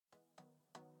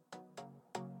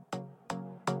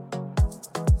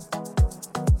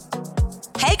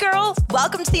girl.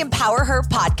 Welcome to the Empower Her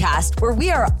podcast, where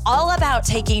we are all about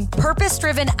taking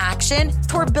purpose-driven action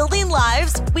toward building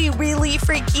lives we really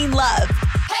freaking love.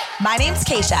 My name's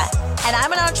Keisha, and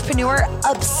I'm an entrepreneur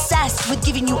obsessed with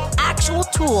giving you actual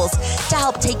tools to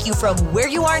help take you from where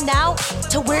you are now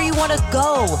to where you want to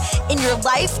go in your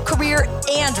life, career,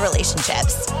 and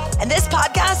relationships. And this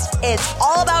podcast is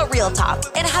all about real talk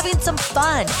and having some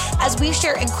fun as we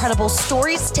share incredible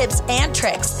stories, tips, and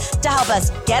tricks to help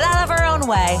us get out of our own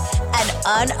way and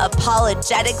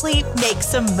unapologetically make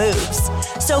some moves.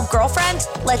 So, girlfriend,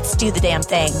 let's do the damn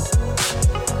thing.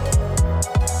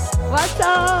 What's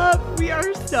up? We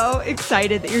are so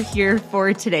excited that you're here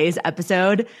for today's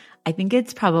episode. I think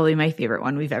it's probably my favorite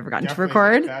one we've ever gotten to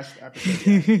record. The best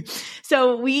episode, yeah.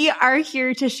 So we are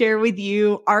here to share with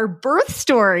you our birth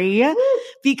story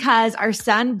because our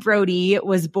son Brody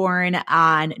was born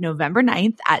on November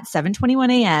 9th at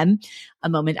 7:21 a.m., a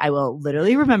moment I will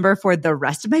literally remember for the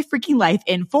rest of my freaking life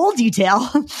in full detail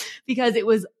because it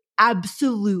was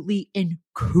absolutely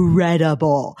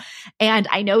incredible. And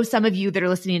I know some of you that are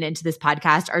listening into this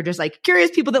podcast are just like curious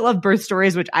people that love birth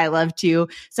stories, which I love too.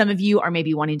 Some of you are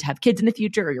maybe wanting to have kids in the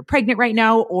future, or you're pregnant right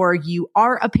now, or you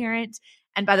are a parent.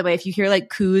 And by the way, if you hear like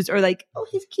coos or like, oh,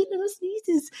 his cute little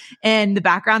sneezes in the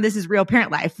background, this is real parent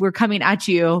life. We're coming at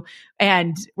you,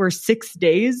 and we're 6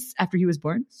 days after he was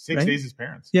born. 6 days as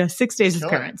parents. Yeah, 6 days as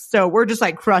parents. So we're just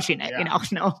like crushing it,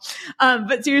 No.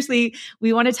 But seriously,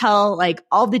 we want to tell like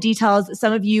all the details.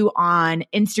 Some of you on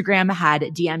Instagram had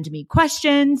DM'd me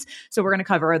questions. So we're going to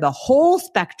cover the whole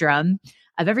spectrum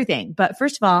of everything. But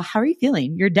first of all, how are you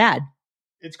feeling? You're dad.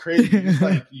 It's crazy. It's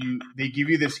like they give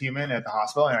you this human at the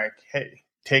hospital and like, hey,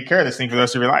 take care of this thing for the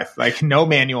rest of your life. Like no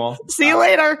manual. See you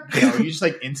later. You just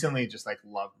like instantly just like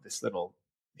love this little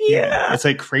human. It's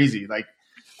like crazy. Like,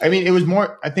 I mean, it was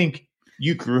more, I think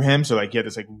you grew him. So like you had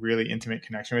this like really intimate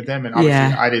connection with him. And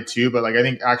obviously I did too. But like, I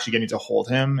think actually getting to hold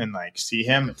him and like see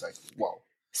him, it's like, whoa.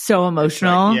 So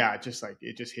emotional. Like, just like,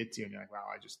 it just hits you and you're like, wow,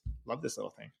 I just love this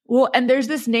little thing. Well, and there's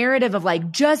this narrative of like,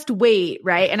 just wait,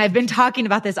 right? And I've been talking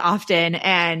about this often,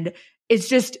 and it's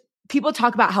just, people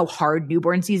talk about how hard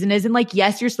newborn season is. And like,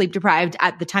 yes, you're sleep deprived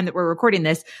at the time that we're recording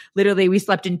this. Literally, we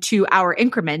slept in 2-hour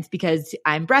increments because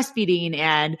I'm breastfeeding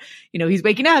and, he's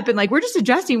waking up and like, we're just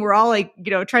adjusting. We're all like,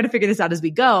 trying to figure this out as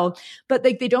we go. But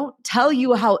like, they don't tell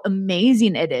you how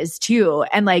amazing it is too.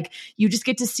 And like, you just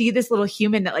get to see this little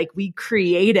human that like we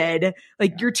created,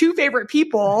 like your two favorite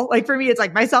people. Like for me, it's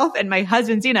like myself and my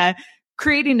husband, Zena,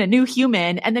 creating a new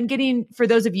human, and then getting, for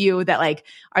those of you that like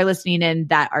are listening and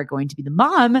that are going to be the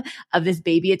mom of this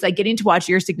baby, it's like getting to watch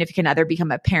your significant other become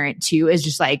a parent too is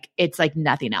just like, it's like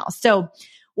nothing else. So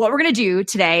what we're going to do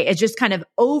today is just kind of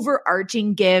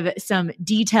overarching, give some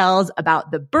details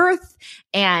about the birth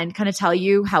and kind of tell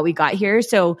you how we got here.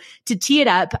 So to tee it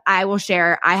up, I will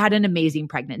share, I had an amazing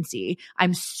pregnancy.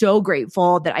 I'm so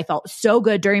grateful that I felt so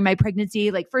good during my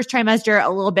pregnancy, like first trimester, a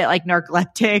little bit like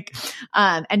narcoleptic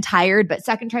and tired, but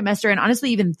second trimester and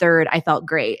honestly, even third, I felt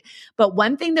great. But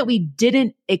one thing that we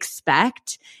didn't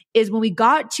expect is when we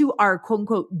got to our quote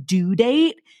unquote due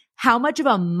date, how much of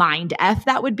a mind F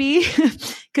that would be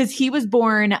because he was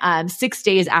born 6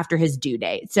 days after his due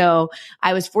date. So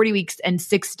I was 40 weeks and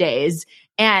 6 days.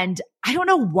 And I don't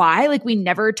know why, like we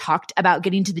never talked about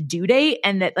getting to the due date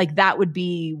and that like that would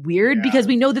be weird because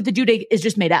we know that the due date is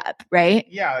just made up, right?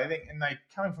 Yeah. I think, and like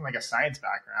coming from like a science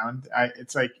background,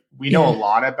 it's like we know a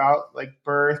lot about like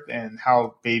birth and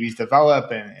how babies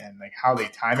develop and like how they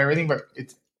time everything, but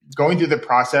it's going through the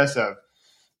process of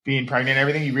being pregnant and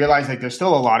everything, you realize like there's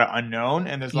still a lot of unknown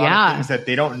and there's a lot of things that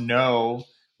they don't know,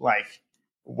 like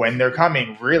when they're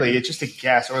coming, really. It's just a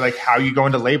guess, or like how you go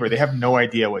into labor. They have no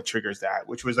idea what triggers that,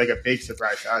 which was like a big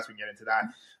surprise to us. We can get into that.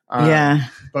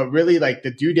 But really like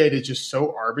the due date is just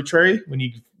so arbitrary when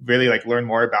you really like learn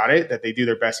more about it that they do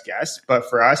their best guess. But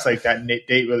for us, like that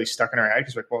date really stuck in our head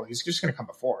because like, well, he's just going to come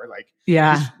before, like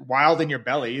he's wild in your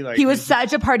belly. Like he was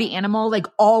such a party animal, like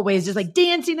always just like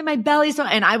dancing in my belly. So,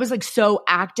 and I was like so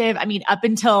active. I mean, up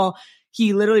until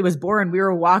he literally was born, we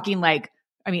were walking like,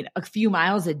 a few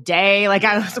miles a day. Like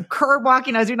I was curb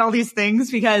walking. I was doing all these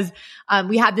things because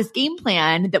we had this game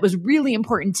plan that was really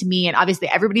important to me. And obviously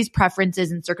everybody's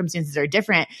preferences and circumstances are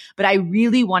different, but I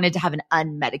really wanted to have an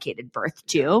unmedicated birth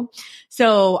too.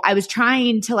 So I was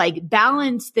trying to like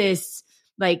balance this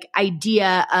like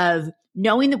idea of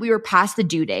knowing that we were past the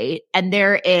due date and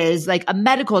there is like a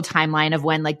medical timeline of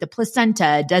when like the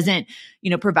placenta doesn't,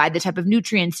 provide the type of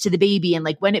nutrients to the baby and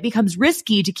like when it becomes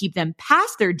risky to keep them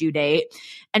past their due date,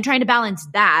 and trying to balance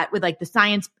that with like the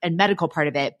science and medical part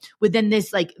of it within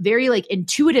this like very like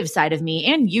intuitive side of me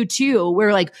and you too,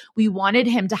 where like we wanted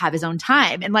him to have his own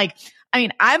time. And like, I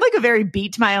mean, I'm like a very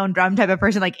beat to my own drum type of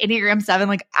person, like Enneagram 7,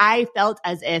 like I felt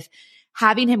as if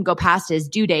having him go past his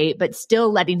due date, but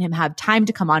still letting him have time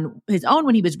to come on his own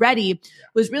when he was ready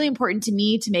was really important to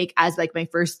me to make as like my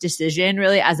first decision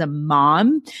really as a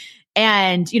mom.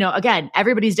 And, again,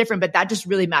 everybody's different, but that just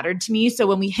really mattered to me. So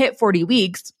when we hit 40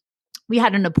 weeks, we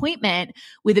had an appointment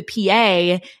with a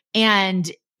PA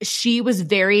and she was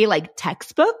very like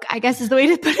textbook, I guess is the way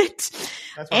to put it.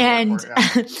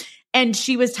 And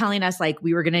she was telling us like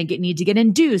we were going to need to get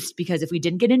induced because if we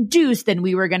didn't get induced, then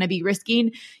we were going to be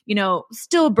risking,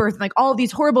 stillbirth and like all of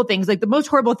these horrible things, like the most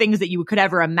horrible things that you could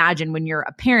ever imagine when you're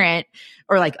a parent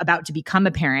or like about to become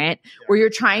a parent, where you're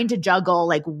trying to juggle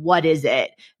like what is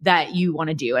it that you want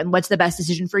to do and what's the best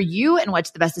decision for you and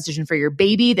what's the best decision for your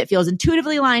baby that feels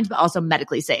intuitively aligned, but also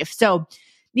medically safe. So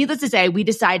needless to say, we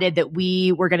decided that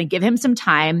we were going to give him some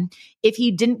time. If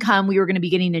he didn't come, we were going to be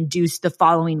getting induced the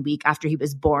following week after he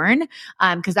was born,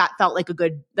 because that felt like a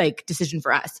good like decision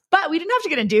for us. But we didn't have to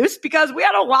get induced because we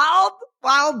had a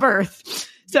wild birth.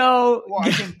 So, well,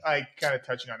 I think I kind of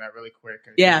touching on that really quick.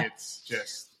 It's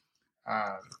just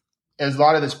there's a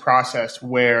lot of this process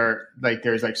where like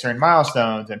there's like certain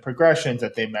milestones and progressions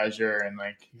that they measure, and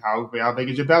like how big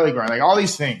is your belly growing, like all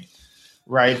these things.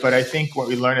 Right. But I think what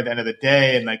we learned at the end of the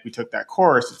day, and like we took that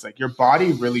course, it's like your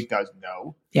body really does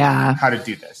know how to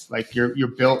do this. Like you're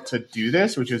built to do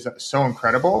this, which is so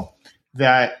incredible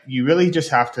that you really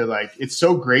just have to like, it's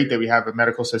so great that we have a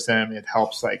medical system. It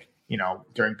helps like,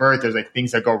 during birth, there's like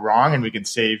things that go wrong and we can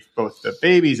save both the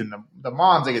babies and the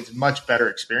moms. Like it's a much better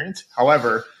experience.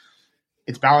 However,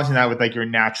 it's balancing that with like your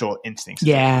natural instincts as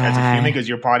a human, because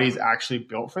your body is actually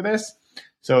built for this.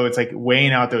 So it's like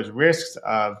weighing out those risks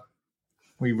of,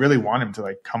 we really want him to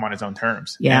like come on his own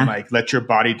terms and like let your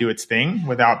body do its thing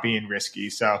without being risky.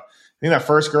 So I think that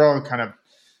first girl kind of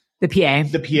the PA,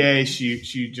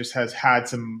 she just has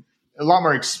had a lot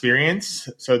more experience.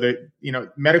 So that,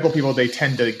 medical people, they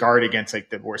tend to guard against like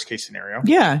the worst case scenario.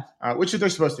 Yeah. Which they're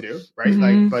supposed to do. Right.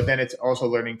 Mm-hmm. Like, but then it's also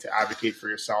learning to advocate for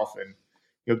yourself. And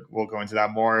we'll go into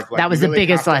that more. Of, like, that was the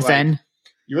biggest lesson.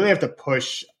 You really have to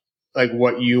push like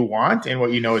what you want and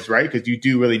what you know is right, because you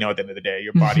do really know at the end of the day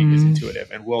your body is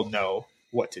intuitive and will know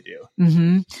what to do.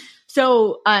 Mm-hmm.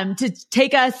 So to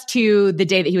take us to the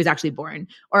day that he was actually born,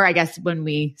 or I guess when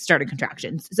we started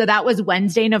contractions. So that was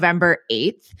Wednesday, November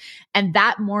 8th. And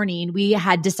that morning we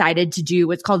had decided to do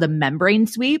what's called a membrane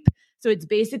sweep. So it's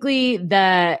basically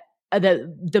the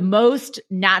most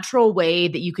natural way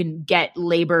that you can get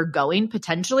labor going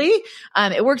potentially.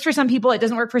 It works for some people. It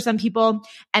doesn't work for some people.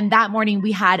 And that morning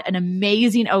we had an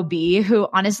amazing OB who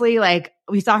honestly, like,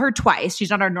 we saw her twice. She's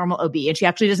not our normal OB and she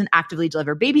actually doesn't actively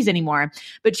deliver babies anymore,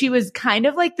 but she was kind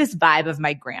of like this vibe of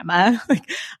my grandma. Like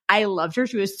I loved her.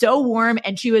 She was so warm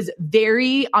and she was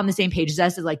very on the same page as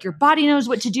us, as like, your body knows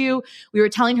what to do. We were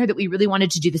telling her that we really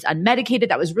wanted to do this unmedicated.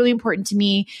 That was really important to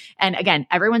me. And again,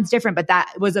 everyone's different, but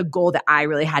that was a goal that I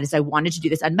really had, is I wanted to do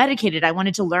this unmedicated. I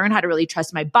wanted to learn how to really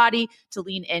trust my body, to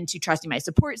lean into trusting my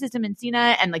support system in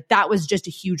Sina. And like, that was just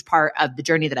a huge part of the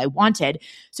journey that I wanted.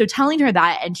 So telling her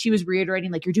that, and she was reiterating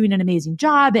like, you're doing an amazing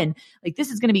job and like, this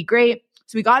is going to be great.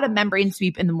 So we got a membrane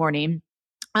sweep in the morning.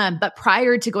 But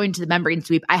prior to going to the membrane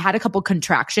sweep, I had a couple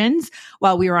contractions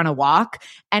while we were on a walk,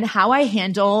 and how I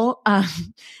handle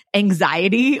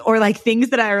anxiety or like things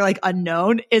that are like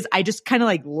unknown is I just kind of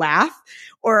like laugh,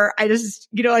 or I just,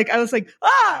 like I was like,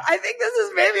 I think this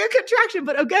is maybe a contraction.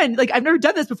 But again, like I've never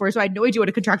done this before, so I had no idea what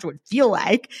a contraction would feel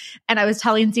like. And I was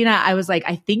telling Sina, I was like,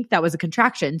 I think that was a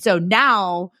contraction. So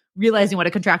now realizing what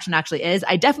a contraction actually is,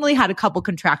 I definitely had a couple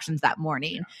contractions that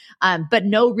morning, but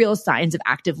no real signs of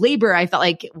active labor. I felt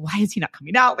like, why is he not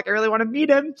coming out? Like I really want to meet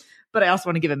him, but I also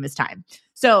want to give him his time.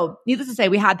 So needless to say,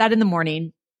 we had that in the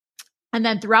morning. And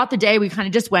then throughout the day, we kind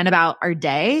of just went about our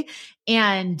day.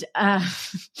 And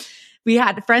we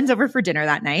had friends over for dinner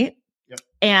that night. Yep.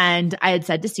 And I had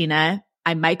said to Sina,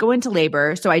 I might go into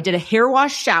labor. So I did a hair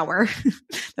wash shower.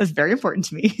 That's very important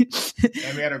to me.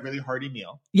 And we had a really hearty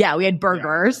meal. Yeah, we had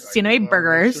burgers. Sina made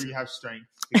burgers. Make sure you have strength.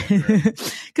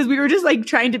 Because we were just like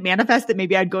trying to manifest that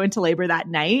maybe I'd go into labor that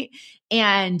night.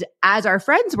 And as our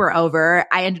friends were over,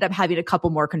 I ended up having a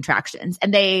couple more contractions,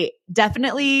 and they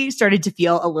definitely started to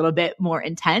feel a little bit more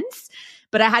intense,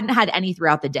 but I hadn't had any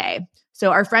throughout the day.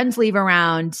 So our friends leave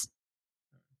around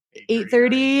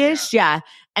 8:30-ish. Yeah.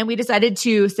 And we decided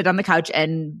to sit on the couch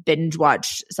and binge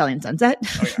watch Selling Sunset.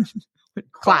 Oh, yeah.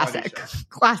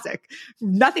 Classic.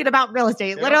 Nothing about real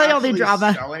estate. They literally don't only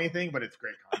drama. Sell anything, but it's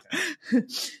great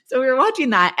content. So we were watching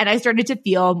that and I started to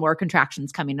feel more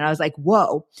contractions coming. And I was like,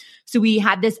 whoa. So we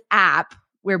had this app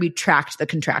where we tracked the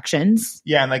contractions.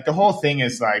 Yeah. And like the whole thing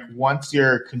is like once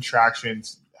your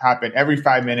contractions happen every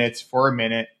 5 minutes for a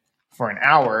minute for an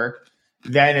hour,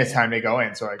 then it's time to go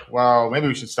in. So like, well, maybe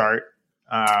we should start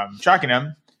tracking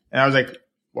them. And I was like,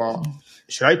 well,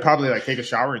 should I probably like take a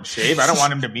shower and shave? I don't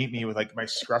want him to meet me with like my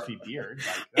scruffy beard.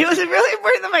 It was really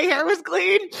important that my hair was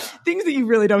clean. Things that you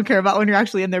really don't care about when you're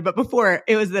actually in there. But before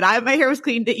it was that my hair was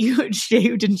clean, that you had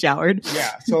shaved and showered.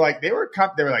 Yeah. So like they were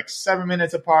like 7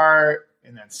 minutes apart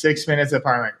and then 6 minutes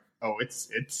apart. I'm like, oh, it's,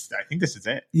 I think this is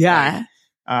it. Yeah.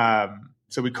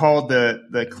 So we called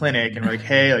the clinic and we're like,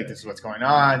 hey, like this is what's going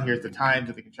on. Here's the times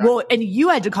of the contractions. Well, and you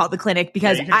had to call the clinic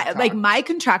because my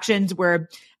contractions were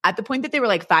at the point that they were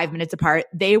like 5 minutes apart.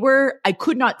 I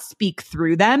could not speak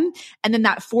through them. And then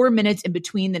that 4 minutes in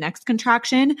between the next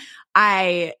contraction,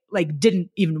 I like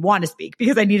didn't even want to speak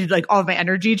because I needed like all of my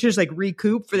energy to just like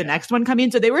recoup for the next one coming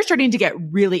in. So they were starting to get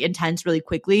really intense really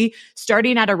quickly,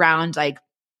 starting at around like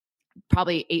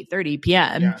probably 8:30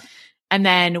 p.m. Yeah. And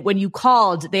then when you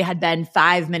called, they had been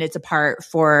 5 minutes apart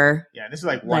for. Yeah, this is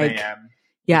like 1 a.m.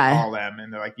 Yeah. Call them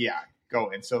and they're like, yeah,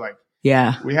 go in. So like,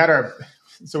 yeah, we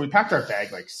packed our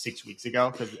bag like 6 weeks ago.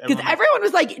 Because everyone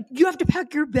was like, you have to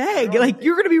pack your bag. Like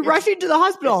you're going to be rushing to the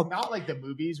hospital. It's not like the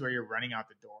movies where you're running out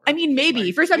the door. I mean, maybe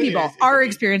like, for some people, our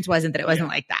experience wasn't that it wasn't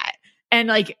like that. And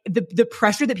like the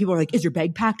pressure that people are like, is your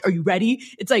bag packed? Are you ready?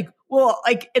 It's like, well,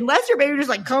 like unless your baby just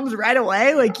like comes right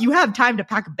away, like you have time to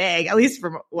pack a bag, at least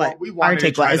from what we wanted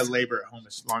to try to labor at home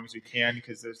as long as we can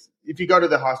because if you go to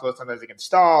the hospital, sometimes they can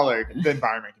stall or the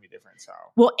environment can be different. So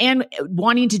well, and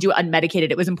wanting to do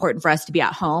unmedicated, it was important for us to be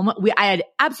at home. I had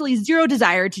absolutely zero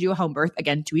desire to do a home birth.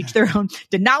 Again, to each their own.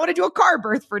 Did not want to do a car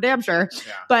birth for damn sure.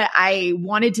 Yeah. But I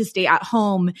wanted to stay at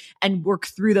home and work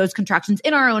through those contractions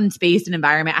in our own space and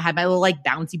environment. I had my little like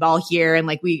bouncy ball here and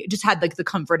like we just had like the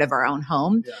comfort of our own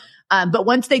home. Yeah. But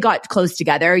once they got close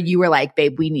together, you were like,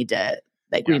 babe, we need to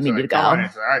go. All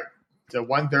right. So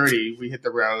 1:30, we hit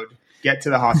the road, get to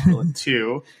the hospital at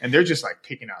 2, and they're just like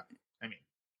picking up. I mean,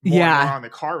 more on the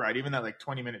car ride, even that like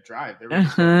 20-minute drive. They were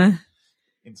just like,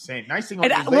 insane. Nice thing was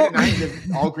late at night,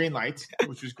 all green lights,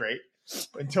 which was great.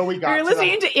 Until we got. We were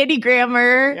listening to Andy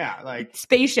Grammer, like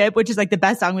Spaceship, which is like the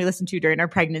best song we listened to during our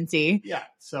pregnancy. Yeah.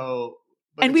 So,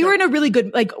 and we were in a really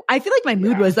good. Like, I feel like my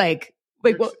mood was like.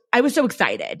 Wait, well, I was so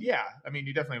excited. Yeah. I mean,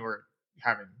 you definitely were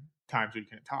having times where you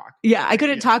couldn't talk. Yeah, I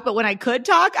couldn't talk, but when I could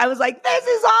talk, I was like, this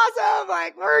is awesome.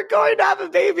 Like, we're going to have a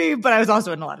baby. But I was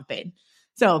also in a lot of pain.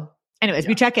 So anyways,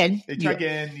 we check in. They check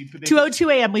in.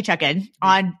 2:02 a.m. we check in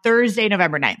on Thursday,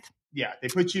 November 9th. Yeah. They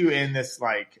put you in this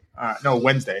like,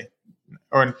 Wednesday.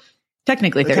 Or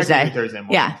Technically Thursday. Thursday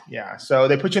morning. Yeah. Yeah. So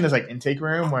they put you in this like intake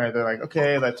room where they're like,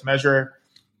 okay, let's measure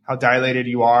how dilated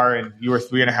you are. And you were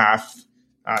 3.5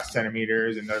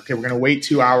 centimeters, and okay, we're going to wait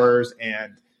 2 hours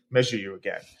and measure you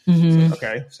again. Mm-hmm. So,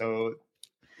 okay, so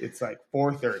it's like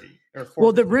 4:30.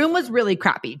 Well, the room was really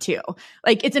crappy too.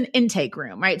 Like it's an intake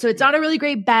room, right? So it's not a really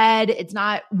great bed. It's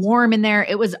not warm in there.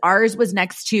 Ours was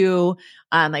next to,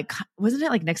 like, wasn't it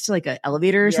like next to like an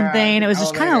elevator or something? It was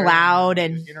just kind of loud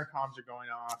and intercoms are going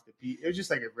off. It was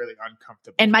just like a really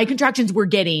uncomfortable. And my contractions were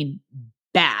getting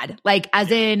bad. Like as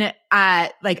in,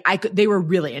 they were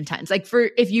really intense. Like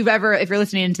if you're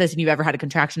listening to this and you've ever had a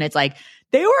contraction, it's like,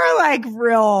 they were like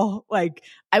real, like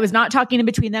I was not talking in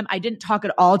between them. I didn't talk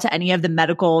at all to any of the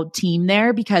medical team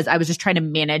there because I was just trying to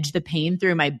manage the pain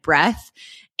through my breath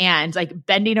and like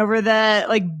bending over the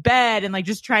like bed and like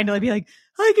just trying to like be like,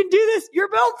 I can do this. You're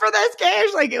built for this,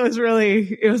 Cash. Like it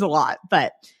was a lot,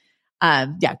 but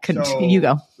you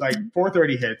go. Like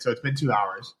 4:30 hit. So it's been 2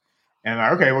 hours. And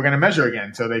like, okay, we're going to measure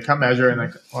again. So they come measure and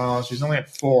like, well, she's only at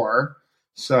 4.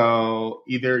 So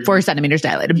either 4 centimeters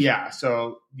dilated. Yeah.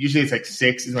 So usually it's like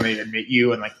 6 is when they admit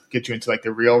you and like get you into like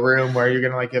the real room where you're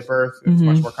going to like give birth. It's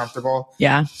much more comfortable.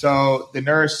 Yeah. So the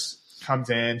nurse comes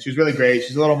in. She was really great.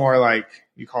 She's a little more like,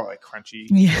 you call it like crunchy.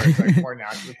 Yeah. Where it's like more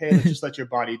natural. Hey, let's just let your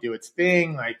body do its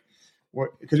thing. Like,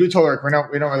 because we told her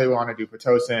we don't really want to do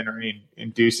Pitocin or any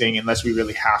inducing unless we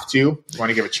really have to. We want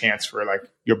to give a chance for like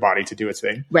your body to do its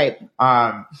thing. Right.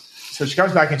 So she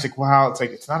comes back and she's like, wow,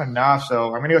 it's not enough. So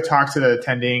I'm going to go talk to the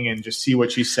attending and just see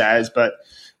what she says. But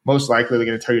most likely they're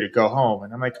going to tell you to go home.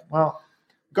 And I'm like, well,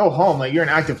 go home. Like you're in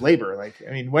active labor. Like,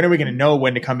 I mean, when are we going to know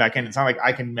when to come back in? It's not like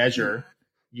I can measure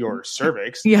your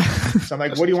cervix. Yeah. So I'm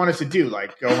like, what do you want us to do?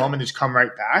 Like go home and just come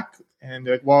right back? And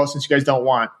they're like, well, since you guys don't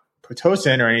want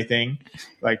Pitocin or anything,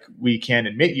 like we can't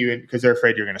admit you because they're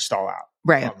afraid you're going to stall out.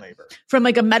 Right. From labor. From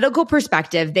like a medical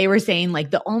perspective, they were saying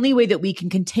like the only way that we can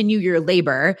continue your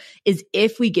labor is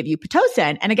if we give you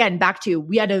Pitocin. And again, back to,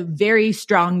 we had a very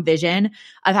strong vision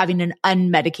of having an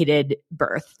unmedicated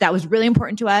birth. That was really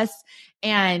important to us.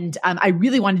 And I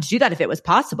really wanted to do that if it was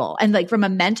possible. And like from a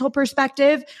mental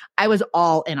perspective, I was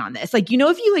all in on this. Like, you know,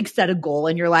 if you like set a goal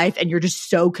in your life and you're just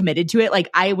so committed to it,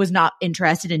 like I was not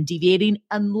interested in deviating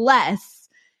unless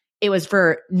it was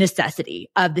for necessity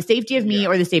of the safety of me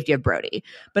or the safety of Brody.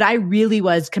 But I really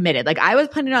was committed. Like I was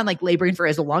planning on like laboring for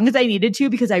as long as I needed to,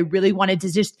 because I really wanted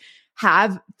to just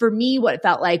have, for me, what it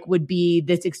felt like would be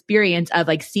this experience of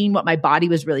like seeing what my body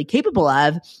was really capable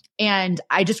of. And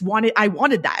I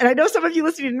wanted that. And I know some of you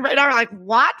listening right now are like,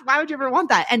 what? Why would you ever want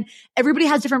that? And everybody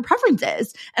has different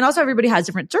preferences. And also everybody has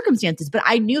different circumstances. But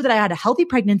I knew that I had a healthy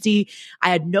pregnancy. I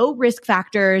had no risk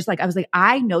factors. Like I was like,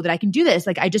 I know that I can do this.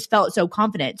 Like I just felt so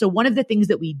confident. So one of the things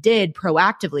that we did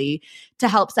proactively to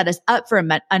help set us up for an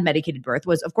unmedicated birth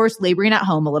was, of course, laboring at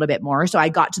home a little bit more. So I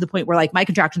got to the point where like my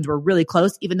contractions were really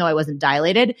close, even though I wasn't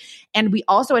dilated. And we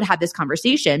also had this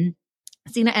conversation,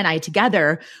 Sina and I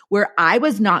together, where I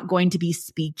was not going to be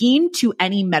speaking to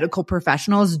any medical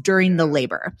professionals during the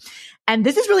labor. And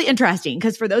this is really interesting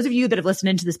because for those of you that have listened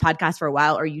into this podcast for a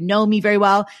while, or you know me very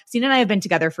well, Sina and I have been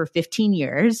together for 15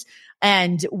 years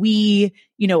and we,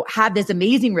 you know, have this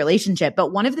amazing relationship.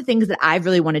 But one of the things that I've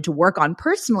really wanted to work on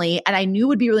personally, and I knew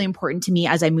would be really important to me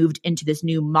as I moved into this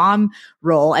new mom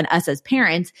role and us as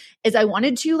parents, is I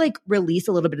wanted to like release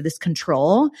a little bit of this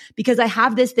control, because I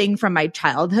have this thing from my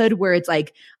childhood where it's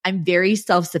like, I'm very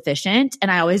self-sufficient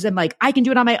and I always am like, I can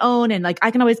do it on my own and like,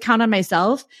 I can always count on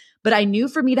myself. But I knew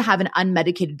for me to have an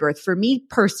unmedicated birth, for me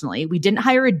personally, we didn't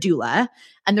hire a doula.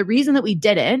 And the reason that we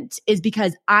didn't is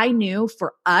because I knew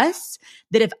for us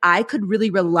that if I could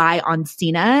really rely on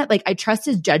Sina, like I trust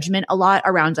his judgment a lot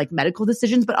around like medical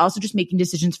decisions, but also just making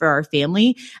decisions for our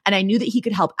family. And I knew that he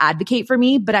could help advocate for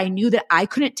me, but I knew that I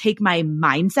couldn't take my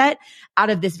mindset out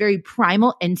of this very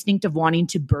primal instinct of wanting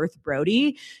to birth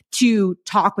Brody to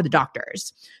talk with the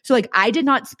doctors. So like I did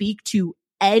not speak to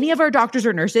any of our doctors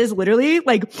or nurses. Literally,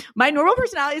 like my normal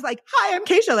personality is like, hi, I'm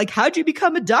Keisha. Like, how'd you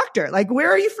become a doctor? Like,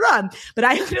 where are you from? But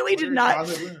I literally did not.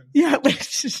 Yeah.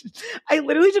 I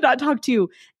literally did not talk to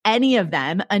any of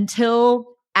them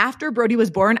until after Brody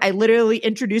was born. I literally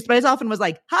introduced myself and was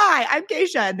like, hi, I'm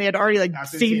Keisha. And they had already like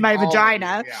seen my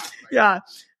vagina. Yeah.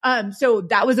 So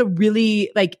that was a really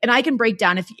like, and I can break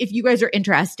down if you guys are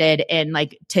interested in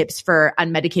like tips for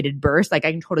unmedicated births, like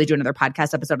I can totally do another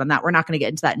podcast episode on that. We're not going to get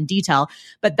into that in detail,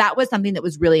 but that was something that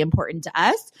was really important to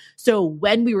us. So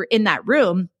when we were in that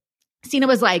room, Sina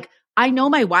was like, I know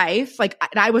my wife, like,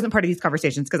 and I wasn't part of these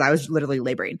conversations because I was literally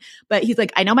laboring, but he's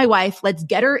like, I know my wife, let's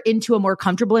get her into a more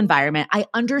comfortable environment. I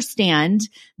understand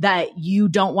that you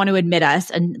don't want to admit us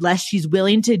unless she's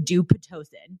willing to do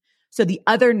Pitocin. So the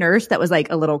other nurse that was like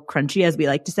a little crunchy, as we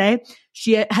like to say,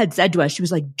 she had said to us, she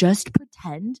was like, just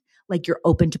pretend like you're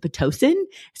open to Pitocin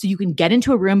so you can get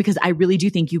into a room, because I really do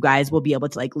think you guys will be able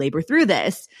to like labor through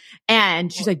this.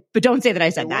 And she's like, but don't say that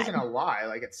I said that. It wasn't a lie.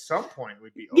 Like at some point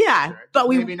we'd be open to it, but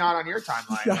maybe not on your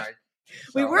timeline. Yeah. Like,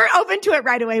 so. We weren't open to it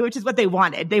right away, which is what they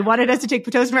wanted. They wanted us to take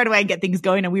Pitocin right away and get things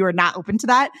going. And we were not open to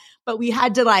that. But we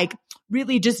had to like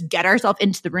really just get ourselves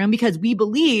into the room, because we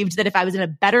believed that if I was in a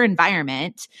better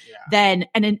environment, then,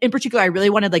 and in particular, I really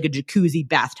wanted like a jacuzzi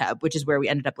bathtub, which is where we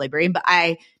ended up laboring. But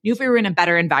I knew if we were in a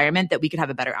better environment that we could have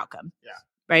a better outcome. Yeah.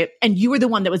 Right. And you were the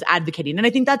one that was advocating. And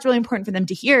I think that's really important for them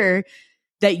to hear,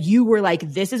 that you were like,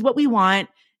 this is what we want.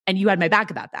 And you had my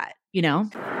back about that, you know?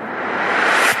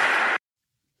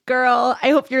 Girl,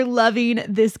 I hope you're loving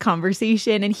this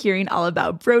conversation and hearing all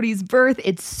about Brody's birth.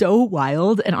 It's so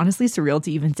wild and honestly surreal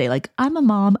to even say, like, I'm a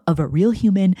mom of a real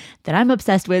human that I'm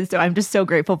obsessed with. So I'm just so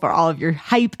grateful for all of your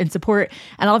hype and support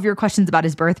and all of your questions about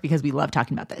his birth, because we love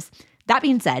talking about this. That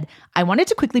being said, I wanted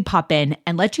to quickly pop in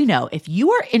and let you know, if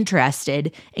you are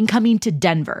interested in coming to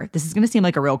Denver, this is going to seem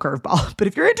like a real curveball, but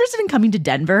if you're interested in coming to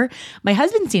Denver, my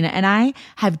husband Sina and I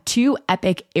have 2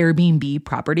 epic Airbnb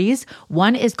properties.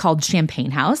 One is called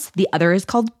Champagne House. The other is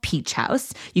called Peach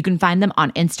House. You can find them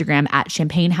on Instagram at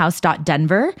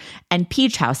champagnehouse.denver and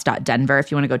peachhouse.denver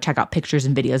if you want to go check out pictures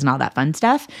and videos and all that fun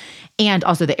stuff. And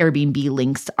also the Airbnb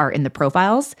links are in the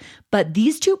profiles. But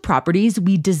these 2 properties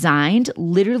we designed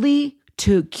literally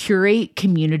to curate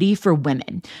community for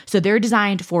women. So they're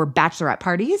designed for bachelorette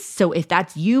parties. So if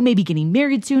that's you maybe getting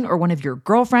married soon or one of your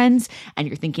girlfriends and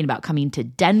you're thinking about coming to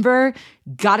Denver,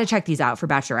 gotta check these out for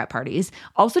bachelorette parties.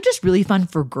 Also just really fun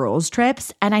for girls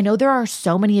trips. And I know there are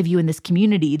so many of you in this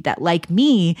community that, like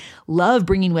me, love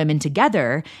bringing women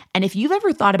together. And if you've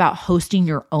ever thought about hosting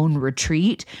your own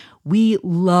retreat, we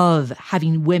love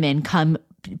having women come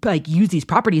use these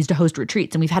properties to host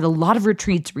retreats. And we've had a lot of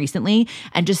retreats recently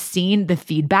and just seen the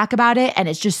feedback about it. And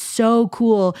it's just so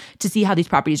cool to see how these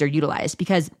properties are utilized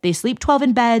because they sleep 12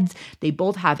 in beds. They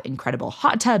both have incredible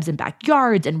hot tubs and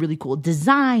backyards and really cool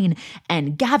design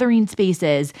and gathering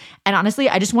spaces. And honestly,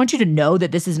 I just want you to know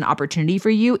that this is an opportunity for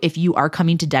you if you are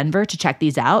coming to Denver to check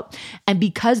these out. And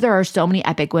because there are so many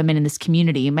epic women in this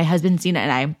community, my husband Sina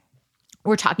and I,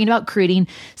 we're talking about creating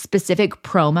specific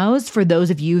promos for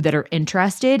those of you that are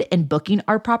interested in booking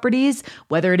our properties,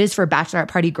 whether it is for a bachelorette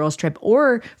party, girls trip,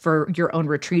 or for your own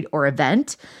retreat or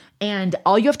event. And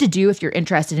all you have to do if you're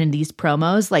interested in these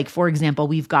promos, like for example,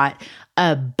 we've got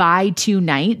a buy 2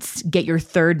 nights, get your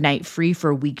third night free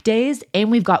for weekdays.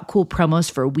 And we've got cool promos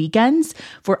for weekends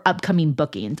for upcoming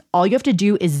bookings. All you have to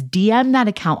do is DM that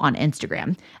account on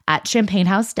Instagram at Champagne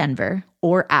House Denver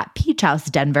or at Peach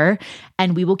House Denver,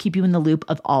 and we will keep you in the loop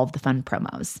of all of the fun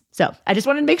promos. So I just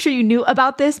wanted to make sure you knew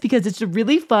about this because it's a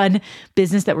really fun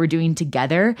business that we're doing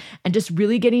together, and just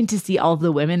really getting to see all of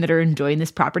the women that are enjoying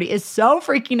this property is so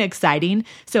freaking exciting.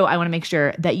 So I want to make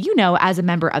sure that you know, as a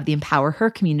member of the Empower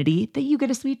Her community, that you get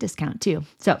a sweet discount too.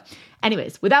 So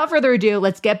anyways, without further ado,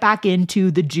 let's get back into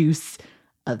the juice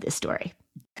of this story.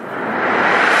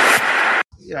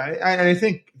 Yeah, I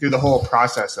think through the whole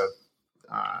process of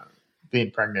being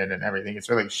pregnant and everything, it's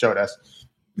really showed us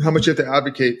how much you have to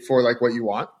advocate for like what you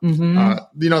want.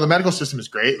 Mm-hmm. The medical system is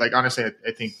great. Like honestly,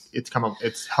 I think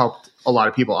it's helped a lot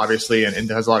of people, obviously, and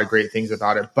has a lot of great things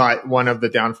about it. But one of the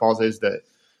downfalls is that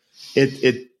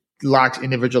it lacks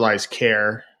individualized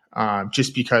care,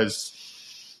 just because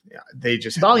they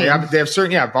just volume. They have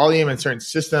certain volume and certain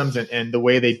systems, and the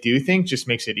way they do things just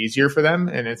makes it easier for them.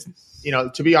 And it's,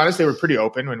 to be honest, they were pretty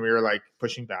open when we were like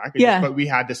pushing back, but we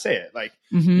had to say it. Like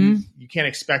you can't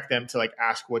expect them to like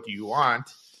ask, what do you want?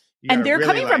 And they're really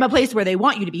coming from a place where they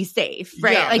want you to be safe,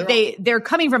 right? Yeah, like they're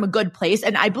coming from a good place.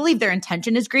 And I believe their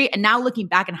intention is great. And now looking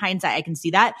back in hindsight, I can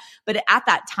see that. But at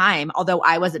that time, although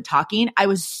I wasn't talking, I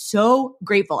was so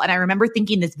grateful. And I remember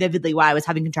thinking this vividly while I was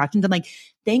having contractions. I'm like,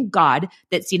 thank God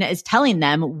that Sina is telling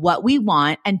them what we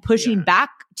want and pushing back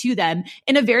to them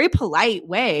in a very polite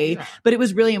way. Yeah. But it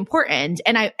was really important.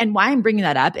 And why I'm bringing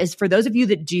that up is for those of you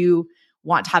that do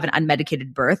want to have an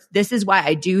unmedicated birth. This is why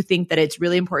I do think that it's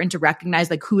really important to recognize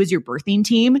like who is your birthing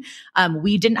team.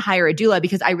 We didn't hire a doula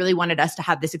because I really wanted us to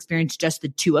have this experience, just the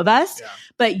two of us,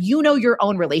 but your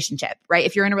own relationship, right?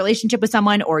 If you're in a relationship with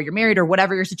someone or you're married or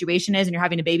whatever your situation is and you're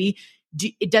having a baby,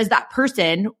 does that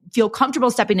person feel comfortable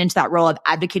stepping into that role of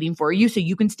advocating for you so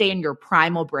you can stay in your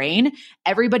primal brain?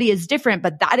 Everybody is different,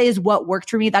 but that is what worked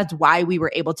for me. That's why we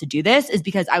were able to do this, is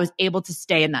because I was able to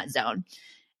stay in that zone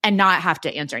and not have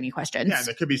to answer any questions. Yeah,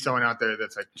 there could be someone out there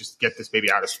that's like, just get this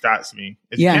baby out as fast as me.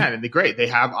 And they're great. They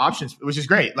have options, which is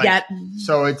great. Like,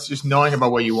 so it's just knowing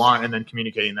about what you want and then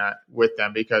communicating that with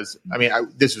them. Because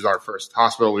this was our first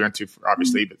hospital we went to,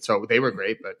 obviously, but so they were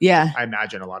great. But I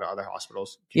imagine a lot of other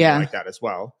hospitals like that as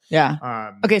well.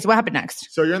 Yeah. Okay, so what happened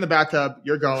next? So you're in the bathtub.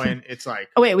 You're going. It's like,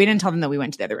 oh wait, we didn't tell them that we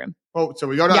went to the other room. Oh, so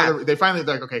we go to they finally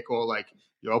like, okay, cool. Like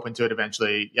you're open to it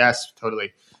eventually. Yes,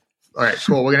 totally. All right,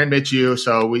 cool. We're going to admit you.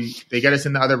 So they get us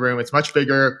in the other room. It's much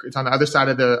bigger. It's on the other side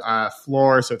of the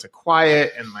floor. So it's a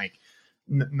quiet and like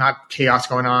not chaos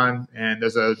going on. And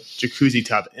there's a jacuzzi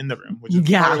tub in the room, which is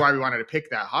part of why we wanted to pick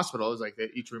that hospital, is like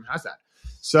that each room has that.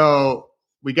 So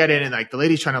we get in and like the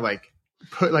lady's trying to like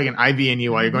put like an IV in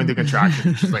you while you're going through contractions,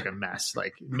 which is like a mess,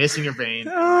 like missing your vein.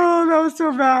 Oh, that was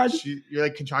so bad. You're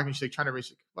like contracting. She's like trying to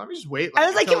reach. Let me just wait. I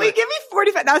was like, can we give me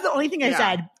 45? That was the only thing I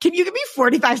said. Can you give me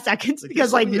 45 seconds?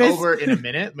 Because like this over in a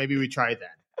minute. Maybe we try it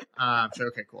then. So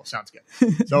okay, cool. Sounds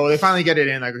good. So they finally get it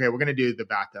in. Like, okay, we're going to do the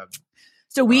bathtub.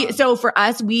 So for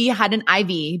us, we had an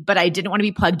IV, but I didn't want to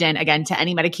be plugged in again to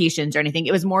any medications or anything.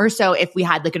 It was more so if we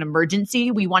had like an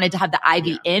emergency, we wanted to have the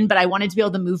IV in, but I wanted to be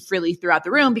able to move freely throughout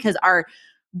the room because our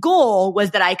goal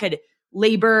was that I could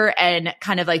labor and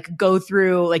kind of like go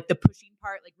through like the pushing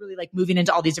part, like really like moving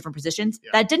into all these different positions.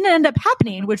 That didn't end up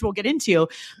happening, which we'll get into,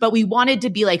 but we wanted to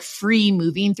be like free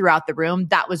moving throughout the room.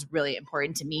 That was really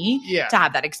important to me to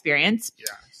have that experience. Yeah.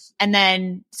 And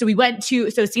then, so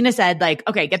Sina said like,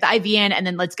 okay, get the IV in and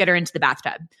then let's get her into the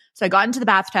bathtub. So I got into the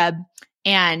bathtub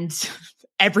and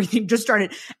everything just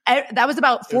started. That was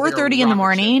about 4:30 in the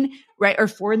morning, right? Or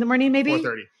 4 in the morning, maybe?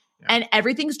 4:30. And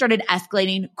everything started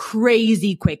escalating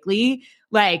crazy quickly.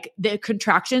 Like the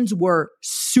contractions were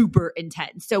super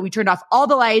intense. So we turned off all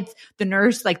the lights. The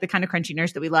nurse, like the kind of crunchy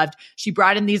nurse that we loved, she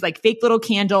brought in these like fake little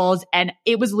candles, and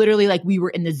it was literally like we were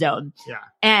in the zone. Yeah.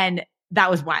 And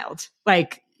that was wild.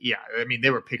 Like, yeah, I mean,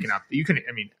 they were picking up.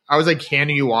 I was like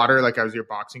handing you water like I was your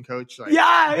boxing coach. Like,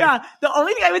 yeah. The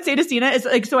only thing I would say to Stina is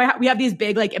like, so we have these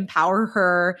big like Empower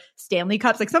Her Stanley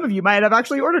cups. Like some of you might have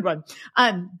actually ordered one.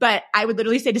 But I would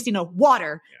literally say to Stina,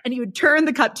 water. Yeah. And he would turn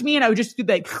the cup to me and I would just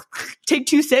like take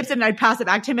 2 sips and I'd pass it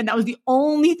back to him. And that was the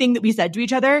only thing that we said to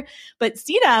each other. But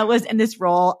Stina was in this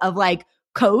role of like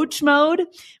coach mode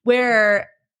where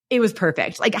it was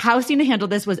perfect. Like how Stina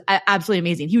handled this was absolutely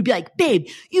amazing. He would be like, babe,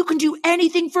 you can do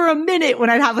anything for a minute when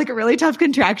I'd have like a really tough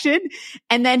contraction.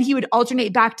 And then he would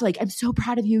alternate back to like, I'm so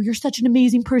proud of you. You're such an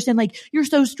amazing person. Like you're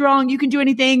so strong. You can do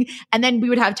anything. And then we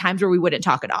would have times where we wouldn't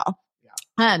talk at all.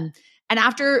 Yeah. And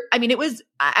after, I mean, it was,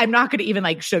 I'm not going to even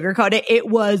like sugarcoat it. It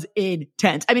was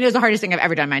intense. I mean, it was the hardest thing I've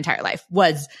ever done in my entire life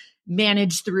was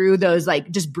manage through those like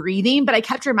just breathing. But I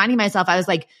kept reminding myself, I was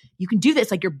like, you can do this.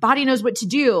 Like your body knows what to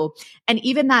do. And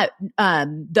even that,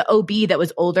 the OB that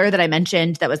was older that I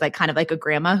mentioned, that was like kind of like a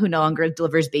grandma who no longer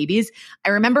delivers babies. I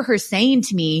remember her saying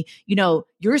to me, you know,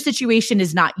 your situation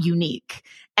is not unique.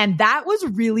 And that was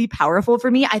really powerful for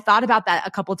me. I thought about that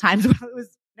a couple times when I was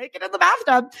naked in the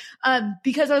bathtub,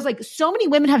 because I was like, so many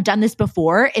women have done this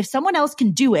before. If someone else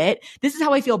can do it, this is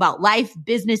how I feel about life,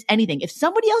 business, anything. If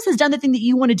somebody else has done the thing that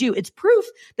you want to do, it's proof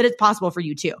that it's possible for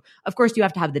you too. Of course, you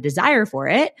have to have the desire for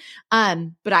it.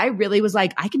 But I really was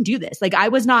like, I can do this. Like I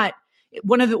was not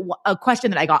a question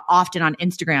that I got often on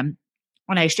Instagram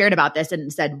when I shared about this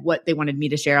and said what they wanted me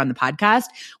to share on the podcast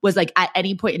was like, at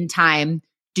any point in time,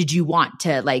 did you want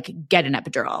to like get an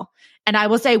epidural? And I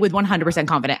will say with 100%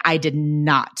 confident, I did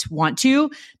not want to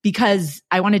because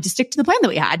I wanted to stick to the plan that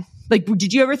we had. Like,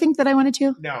 did you ever think that I wanted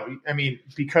to? No, I mean,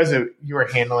 because you were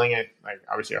handling it, like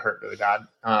obviously it hurt really bad.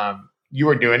 You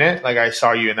were doing it. Like I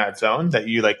saw you in that zone that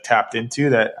you like tapped into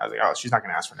that. I was like, oh, she's not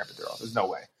going to ask for an epidural. There's no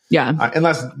way. Yeah.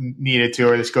 Unless needed to,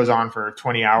 or this goes on for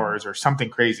 20 hours or something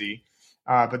crazy.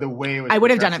 But the way it was, I would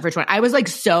have done it for 20. I was like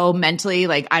so mentally,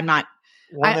 like I'm not.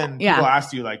 Well, then people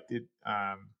asked you like, did,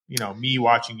 you know, me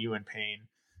watching you in pain,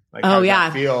 like, how does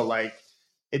that feel? Like,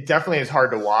 it definitely is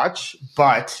hard to watch,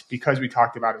 but because we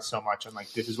talked about it so much and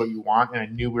like, this is what you want. And I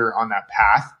knew we were on that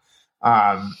path,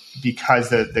 because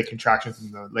the contractions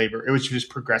and the labor, it was just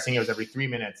progressing. It was every 3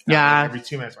 minutes. Every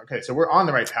 2 minutes. Okay. So we're on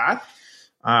the right path.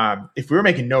 If we were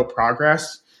making no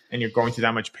progress and you're going through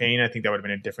that much pain, I think that would have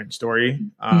been a different story.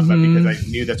 But because I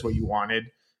knew that's what you wanted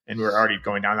and we were already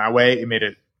going down that way, it made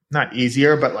it not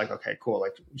easier, but like, okay, cool.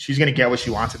 Like she's going to get what she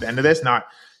wants at the end of this. Not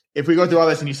if we go through all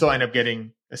this and you still end up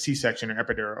getting a C-section or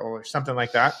epidural or something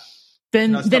like that.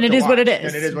 Then it is what it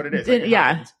is. Then it is what it is. Like, yeah.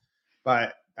 Happens.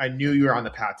 But I knew you were on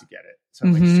the path to get it. So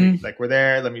I'm like, sweet, like we're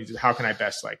there. Let me how can I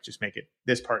best like just make it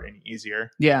this part any easier?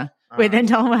 Yeah. Wait, then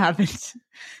tell them what happened.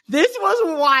 This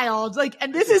was wild. Like,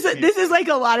 and this is like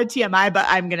a lot of TMI, but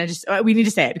I'm going to we need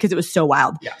to say it because it was so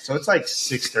wild. Yeah. So it's like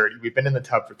 6:30. We've been in the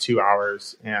tub for 2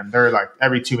 hours and they're like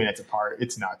every 2 minutes apart.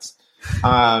 It's nuts.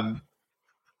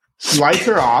 Lights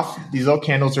are off. These little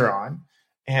candles are on.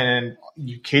 And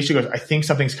Keisha goes, I think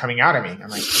something's coming out of me. I'm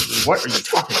like, what are you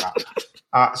talking about?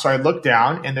 So I look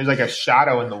down and there's like a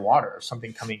shadow in the water of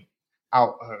something coming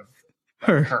out of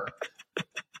her.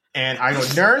 And I go,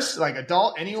 nurse, like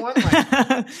adult, anyone?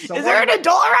 Like, is there an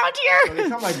adult around here? So they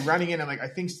come like running in and like, I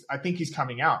think he's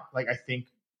coming out. Like, I think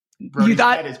Brody's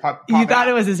head is popping You thought out.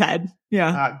 It was his head.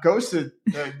 Yeah. Go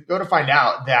to find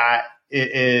out that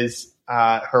it is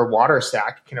her water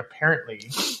sac can apparently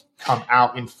come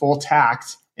out in full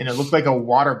tact and it looked like a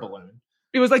water balloon.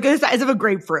 It was like the size of a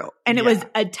grapefruit and it was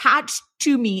attached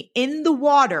to me in the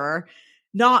water,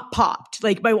 not popped.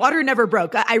 Like my water never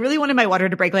broke. I really wanted my water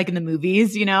to break like in the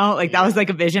movies, you know, like that was like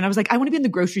a vision. I was like, I want to be in the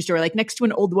grocery store, like next to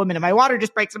an old woman and my water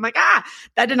just breaks. I'm like,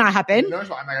 that did not happen. I'm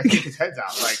like, I think his head's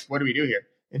out. Like, what do we do here?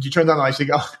 And she turns on the light. She's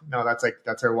like, oh no,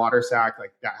 that's her water sac.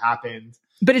 Like that happens.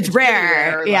 But it's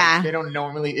rare. Yeah. Like, they don't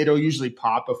normally, it'll usually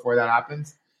pop before that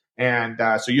happens. And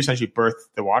so you essentially birthed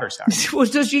the water sac. Well,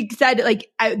 so she said,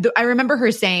 like, I remember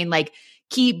her saying, like,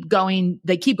 keep going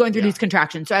through these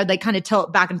contractions. So I'd like kind of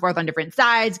tilt back and forth on different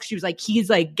sides because she was like, he's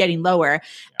like getting lower.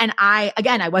 Yeah. And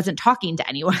I wasn't talking to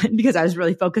anyone because I was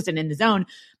really focused and in the zone.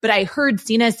 But I heard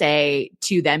Stina say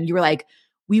to them, you were like,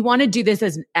 we want to do this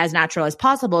as natural as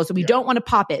possible. So we don't want to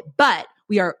pop it, but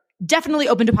we are definitely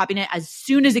open to popping it as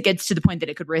soon as it gets to the point that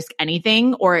it could risk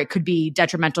anything or it could be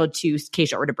detrimental to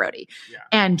Keisha or to Brody. Yeah.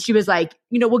 And she was like,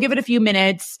 we'll give it a few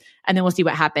minutes and then we'll see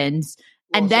what happens.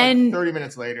 And then like 30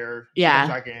 minutes later,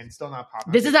 check in, still not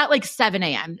popping. This is at like 7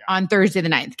 a.m. on Thursday the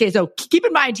 9th. Okay, so keep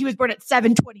in mind he was born at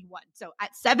 7:21. So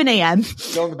at 7 a.m.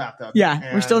 Still in the bathtub.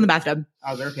 Yeah, we're still in the bathtub.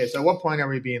 I was like, okay, so at what point are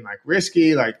we being like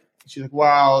risky? Like she's like,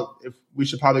 well, if we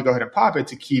should probably go ahead and pop it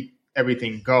to keep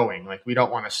everything going. Like we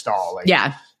don't want to stall. Like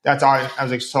that's all. I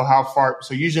was like, so how far?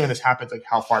 So usually when this happens, like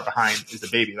how far behind is the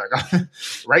baby? Like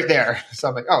right there. So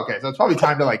I'm like, oh, okay, so it's probably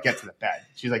time to like get to the bed.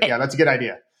 She's like, yeah, that's a good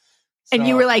idea. And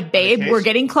you were like, babe, we're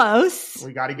getting close.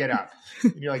 We got to get up.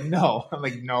 And you're like, no. I'm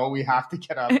like, no, we have to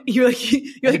get up. You're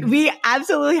like, we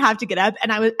absolutely have to get up. And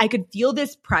I could feel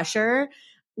this pressure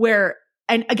where,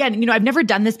 and again, I've never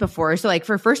done this before. So like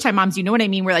for first time moms, you know what I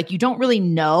mean? Where like, you don't really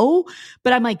know,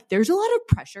 but I'm like, there's a lot of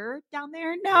pressure down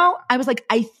there now. Yeah. I was like,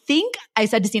 I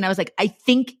said to Sina, I was like, I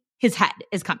think his head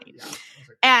is coming. Yeah.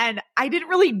 And I didn't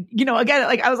really, again,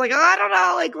 like I was like, oh, I don't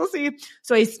know, like we'll see.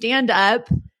 So I stand up.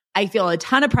 I feel a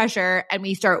ton of pressure and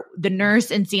the nurse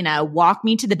and Sina walk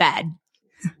me to the bed.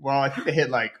 Well, I think they hit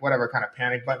like whatever kind of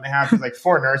panic button they have. Cause like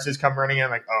 4 nurses come running in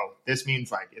like, oh, this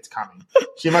means like it's coming.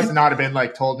 She must not have been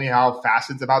like told me how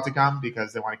fast it's about to come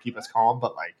because they want to keep us calm.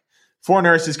 But like 4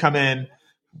 nurses come in,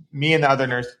 me and the other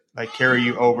nurse like carry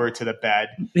you over to the bed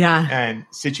and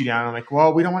sit you down. I'm like,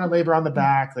 well, we don't want to labor on the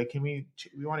back. Like, can we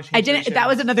want to change that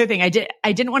was another thing. I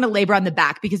didn't want to labor on the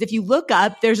back because if you look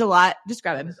up, there's a lot, just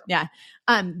grab him. Yeah.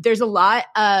 There's a lot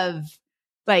of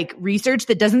like research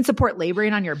that doesn't support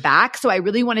laboring on your back. So I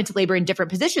really wanted to labor in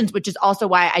different positions, which is also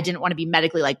why I didn't want to be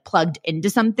medically like plugged into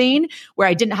something where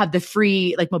I didn't have the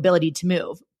free like mobility to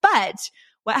move. But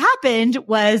what happened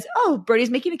was, Brody's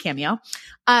making a cameo.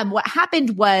 What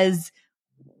happened was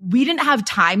we didn't have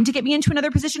time to get me into another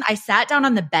position. I sat down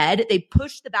on the bed. They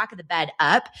pushed the back of the bed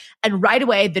up and right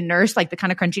away the nurse, like the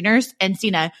kind of crunchy nurse, and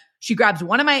Sina, she grabs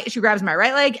my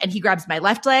right leg and he grabs my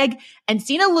left leg. And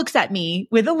Sina looks at me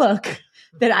with a look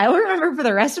that I will remember for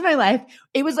the rest of my life.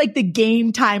 It was like the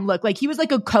game time look. Like he was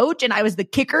like a coach and I was the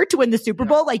kicker to win the Super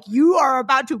Bowl. Like you are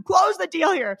about to close the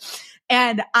deal here.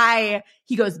 And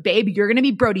he goes, babe, you're going to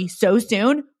be Brody so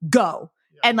soon. Go.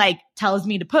 And like tells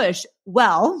me to push.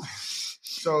 Well,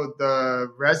 so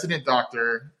the resident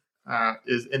doctor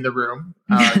is in the room,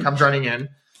 comes running in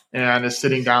and is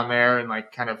sitting down there and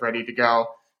like kind of ready to go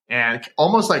and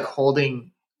almost like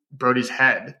holding Brody's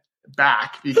head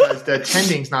back because the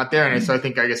attending's not there. And so I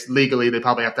guess legally they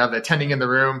probably have to have the attending in the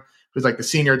room who's like the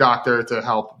senior doctor to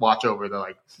help watch over the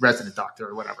like resident doctor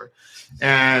or whatever.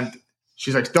 And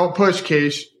she's like, don't push,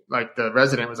 Keish. Like the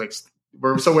resident was like,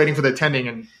 we're still waiting for the attending.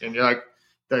 And you're like,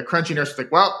 the crunchy nurse was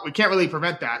like, well, we can't really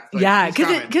prevent that. Like, yeah.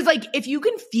 Cause like if you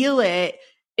can feel it,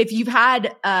 if you've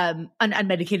had an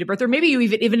unmedicated birth or maybe you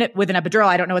even with an epidural,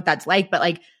 I don't know what that's like, but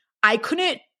like I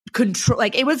couldn't control,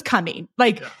 like it was coming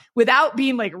like without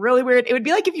being like really weird. It would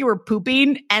be like if you were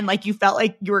pooping and like you felt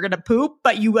like you were going to poop,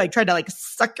 but you like tried to like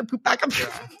suck your poop back up.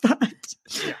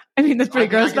 Yeah. I mean, that's pretty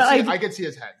gross, but like I could see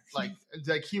his head. Like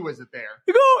he wasn't there.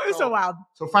 Oh, it's so wild.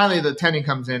 So finally the attending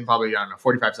comes in probably, I don't know,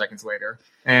 45 seconds later.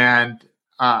 And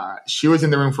she was in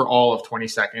the room for all of 20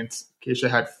 seconds. Keisha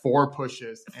had 4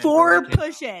 pushes.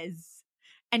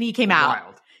 And he came out.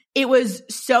 Wild. It was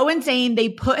so insane. They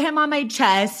put him on my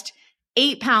chest,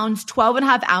 8 pounds, 12 and a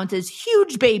half ounces,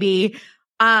 huge baby.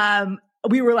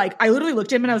 We were like, I literally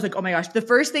looked at him and I was like, oh my gosh. The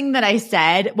first thing that I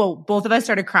said, well, both of us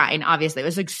started crying, obviously. It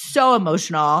was like so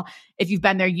emotional. If you've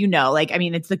been there, like, I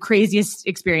mean, it's the craziest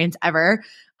experience ever.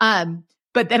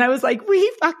 But then I was like,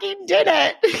 we fucking did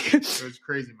it. It was a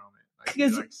crazy moment.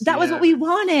 Because that was what we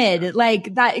wanted,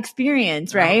 like that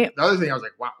experience, right? The other thing I was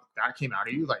like, wow, that came out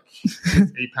of you, like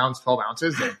 8 pounds, 12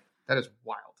 ounces. Like, that is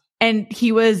wild. And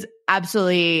he was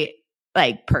absolutely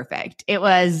like perfect. It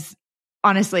was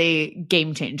honestly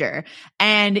game changer.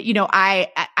 And,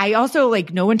 I also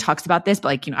like, no one talks about this, but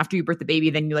like, after you birth the baby,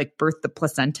 then you like birth the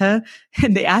placenta.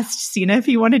 And they asked Sina if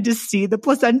he wanted to see the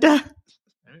placenta.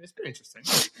 I mean, it's pretty interesting.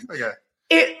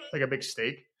 It's like a big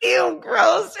steak. Ew,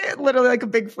 gross. Literally like a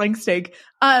big flank steak.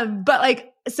 But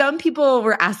like some people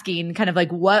were asking kind of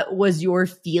like, what was your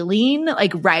feeling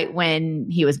like right when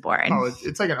he was born? Oh,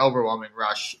 it's like an overwhelming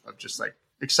rush of just like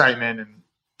excitement and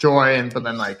joy. But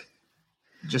then like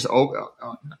just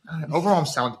overwhelm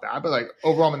sounds bad, but like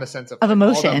overwhelm in the sense of like,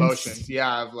 emotions. All the emotions.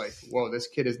 Yeah. Of like, whoa, this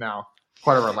kid is now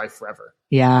part of our life forever.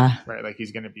 Yeah. Right. Like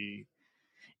he's going to be.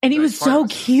 And he was so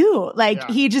cute. Like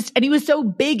he was so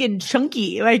big and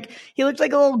chunky. Like he looked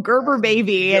like a little Gerber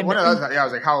baby. Yeah, I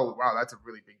was like, wow, that's a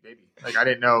really big baby. Like I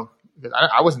didn't know,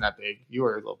 I wasn't that big. You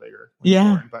were a little bigger. When you were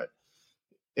born, but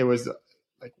it was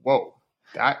like, whoa,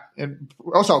 that, and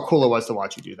also how cool it was to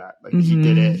watch you do that. Like he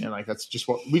did it. And like, that's just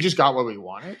we just got what we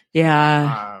wanted.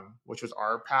 Yeah. which was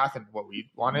our path and what we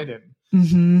wanted,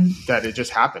 and that it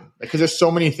just happened. Because there's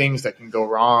so many things that can go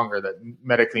wrong or that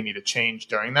medically need to change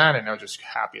during that. And I was just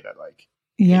happy that like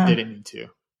it didn't need to.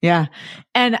 Yeah.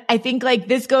 And I think like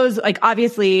this goes like,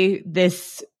 obviously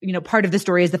this, part of the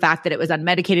story is the fact that it was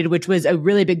unmedicated, which was a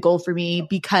really big goal for me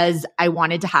because I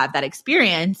wanted to have that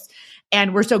experience.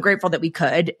 And we're so grateful that we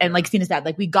could. And like Stina said,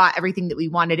 like we got everything that we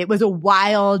wanted. It was a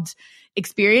wild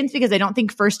experience because I don't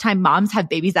think first time moms have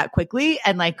babies that quickly.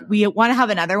 And like, we want to have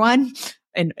another one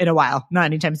in a while, not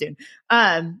anytime soon.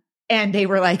 And they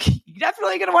were like, you're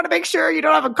definitely going to want to make sure you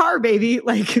don't have a car baby.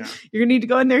 Like you're going to need to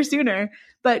go in there sooner.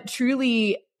 But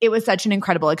truly, it was such an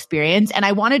incredible experience. And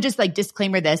I want to just like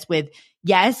disclaimer this with,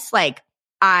 yes, like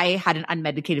I had an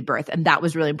unmedicated birth and that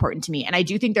was really important to me. And I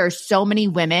do think there are so many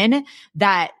women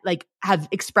that like have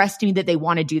expressed to me that they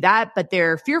want to do that, but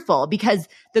they're fearful because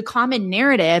the common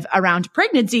narrative around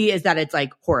pregnancy is that it's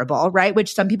like horrible, right?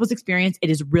 Which some people's experience,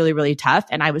 it is really, really tough.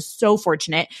 And I was so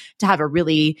fortunate to have a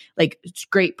really like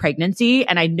great pregnancy.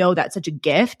 And I know that's such a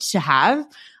gift to have.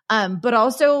 But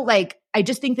also like, I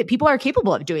just think that people are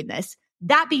capable of doing this.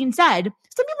 That being said,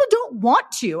 some people don't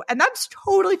want to, and that's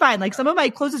totally fine. Like some of my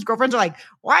closest girlfriends are like,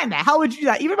 why in the hell would you do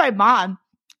that? Even my mom,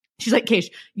 she's like, Keish,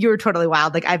 you're totally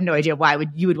wild. Like I have no idea why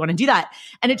you would want to do that.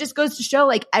 And it just goes to show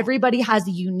like everybody has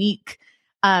a unique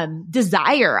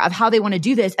desire of how they want to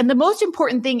do this. And the most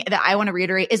important thing that I want to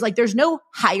reiterate is like, there's no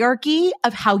hierarchy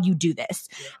of how you do this.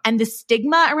 Yeah. And the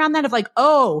stigma around that of like,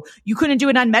 oh, you couldn't do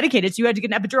it unmedicated, so you had to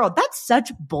get an epidural. That's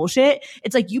such bullshit.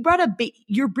 It's like you brought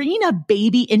you're bringing a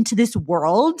baby into this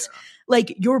world. Yeah.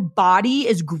 Like your body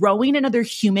is growing another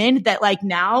human that like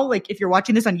now, like if you're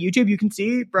watching this on YouTube, you can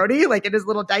see Brody like in his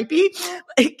little diaper.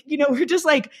 Like, we're just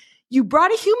like, you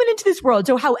brought a human into this world.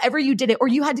 So however you did it, or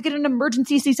you had to get an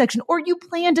emergency C-section, or you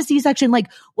planned a C-section, like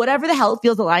whatever the hell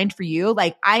feels aligned for you.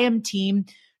 Like I am team,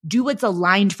 do what's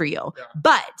aligned for you. Yeah.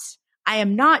 But I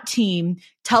am not team,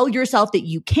 tell yourself that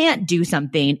you can't do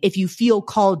something if you feel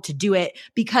called to do it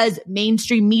because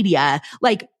mainstream media,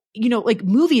 like, like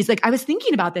movies, like I was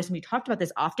thinking about this and we talked about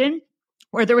this often.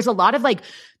 Where there was a lot of like,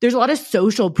 there's a lot of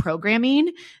social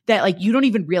programming that like you don't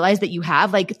even realize that you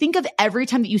have. Like think of every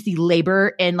time that you see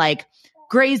labor in like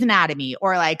Grey's Anatomy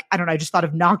or like, I don't know, I just thought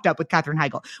of Knocked Up with Katherine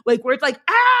Heigl. Like where it's like,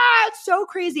 it's so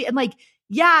crazy. And like,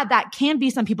 yeah, that can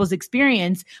be some people's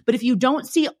experience. But if you don't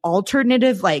see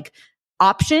alternative like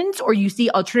options or you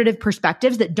see alternative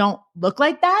perspectives that don't look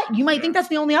like that, you might think that's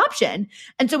the only option.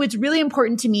 And so it's really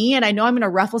important to me. And I know I'm going to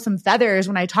ruffle some feathers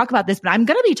when I talk about this, but I'm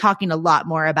going to be talking a lot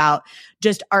more about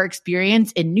just our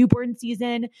experience in newborn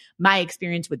season, my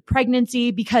experience with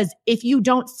pregnancy, because if you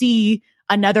don't see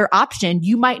another option,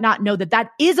 you might not know that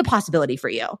that is a possibility for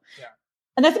you. Yeah.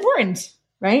 And that's important,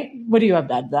 right? What do you have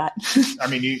to add to that? I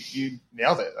mean, you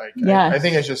nailed it. Like, yeah. I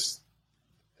think it's just,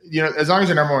 as long as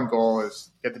your number one goal is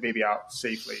get the baby out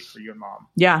safely for you and mom.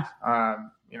 Yeah.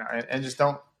 And just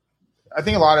don't, I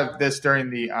think a lot of this during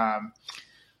the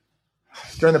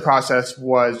process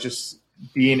was just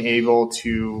being able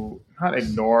to not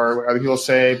ignore what other people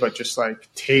say, but just like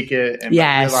take it and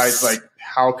realize like,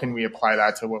 how can we apply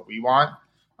that to what we want?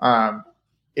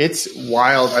 It's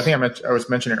wild. I think I was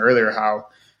mentioning earlier how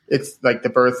it's like the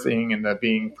birthing and the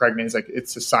being pregnant is like,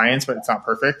 it's a science, but it's not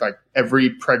perfect. Like every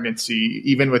pregnancy,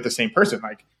 even with the same person,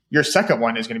 like your second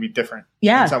one is going to be different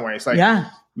in some ways. Like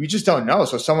we just don't know.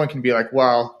 So someone can be like,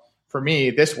 well, for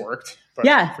me, this worked,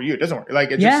 but for you, it doesn't work.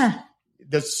 Like it just,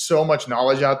 there's so much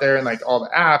knowledge out there and like all the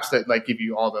apps that like give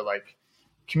you all the like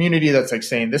community that's like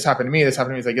saying this happened to me, this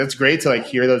happened to me. It's like, it's great to like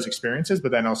hear those experiences,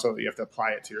 but then also you have to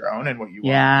apply it to your own and what you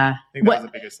want. I think that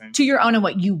was the biggest thing. To your own and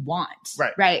what you want.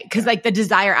 Right. Cause like the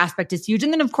desire aspect is huge.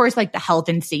 And then of course, like the health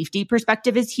and safety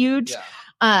perspective is huge.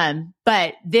 Yeah.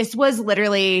 But this was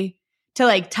literally to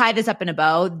like tie this up in a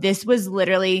bow. This was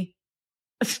literally,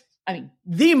 I mean,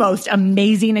 the most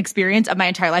amazing experience of my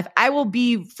entire life. I will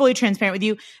be fully transparent with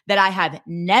you that I have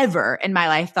never in my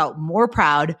life felt more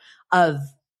proud of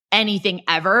anything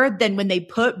ever than when they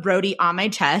put Brody on my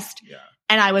chest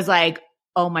and I was like,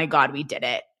 oh my God, we did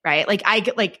it. Right. Like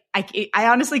I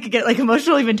honestly could get like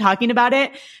emotional even talking about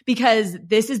it because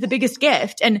this is the biggest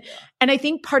gift. And I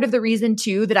think part of the reason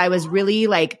too, that I was really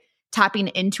like tapping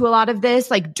into a lot of this,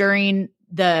 like during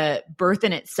the birth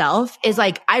in itself is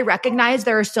like, I recognize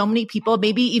there are so many people,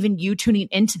 maybe even you tuning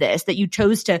into this, that you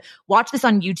chose to watch this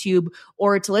on YouTube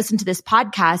or to listen to this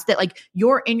podcast, that like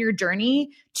you're in your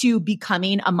journey to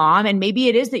becoming a mom. And maybe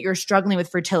it is that you're struggling with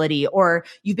fertility or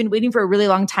you've been waiting for a really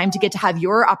long time to get to have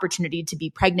your opportunity to be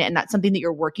pregnant. And that's something that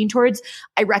you're working towards.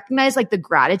 I recognize like the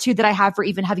gratitude that I have for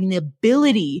even having the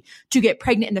ability to get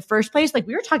pregnant in the first place. Like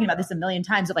we were talking about this a million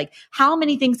times of like how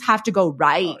many things have to go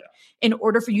right in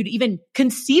order for you to even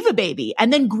conceive a baby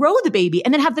and then grow the baby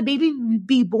and then have the baby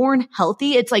be born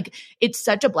healthy. It's like, it's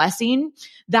such a blessing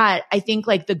that I think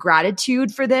like the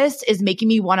gratitude for this is making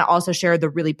me want to also share the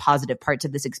really positive parts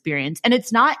of this experience. And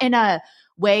it's not in a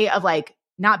way of like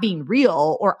not being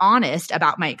real or honest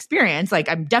about my experience. Like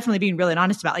I'm definitely being real and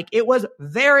honest about like, it was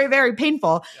very, very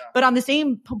painful, but on the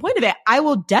same point of it, I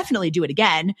will definitely do it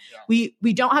again. Yeah.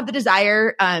 We don't have the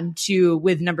desire,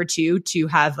 with number 2 to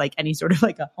have like any sort of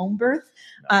like a home birth.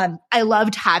 No. I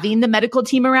loved having the medical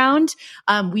team around.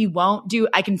 We won't do,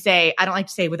 I can say, I don't like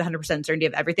to say with 100% certainty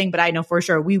of everything, but I know for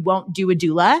sure we won't do a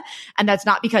doula. And that's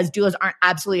not because doulas aren't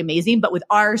absolutely amazing, but with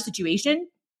our situation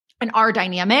and our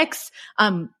dynamics,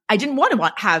 I didn't want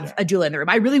to have a doula in the room.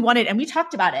 I really wanted, and we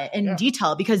talked about it in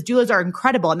detail because doulas are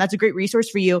incredible. And that's a great resource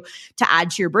for you to add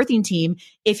to your birthing team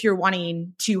if you're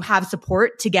wanting to have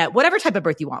support to get whatever type of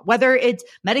birth you want, whether it's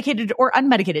medicated or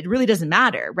unmedicated, it really doesn't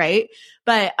matter, right?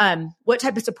 But what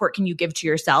type of support can you give to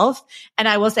yourself? And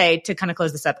I will say, to kind of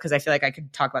close this up, because I feel like I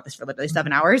could talk about this for literally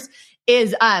 7 hours,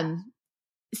 is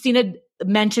Sina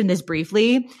mentioned this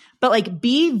briefly, but like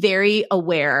be very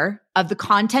aware of the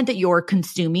content that you're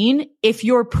consuming if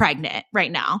you're pregnant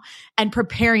right now and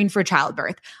preparing for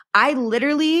childbirth. I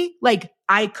literally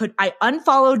I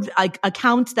unfollowed like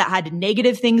accounts that had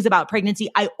negative things about pregnancy.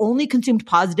 I only consumed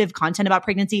positive content about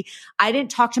pregnancy. I didn't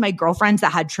talk to my girlfriends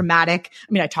that had traumatic,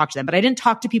 I talked to them, but I didn't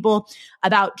talk to people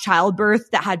about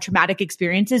childbirth that had traumatic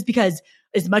experiences because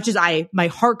as much as my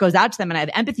heart goes out to them and I have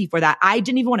empathy for that, I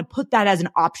didn't even want to put that as an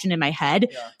option in my head.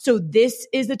 Yeah. So this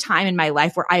is the time in my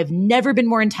life where I have never been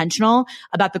more intentional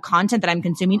about the content that I'm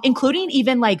consuming, including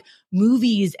even like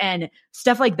movies and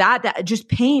stuff like that just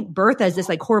paint birth as this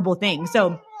like horrible thing.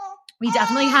 So we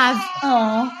definitely have,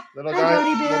 little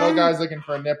guy's looking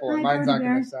for a nipple and mine's not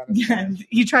going to satisfy. Yeah,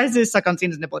 he tries to suck on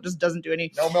Sina's nipple. It just doesn't do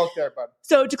any. No milk there, bud.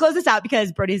 So to close this out,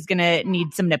 because Brody's going to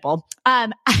need some nipple,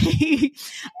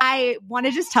 I want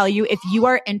to just tell you, if you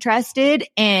are interested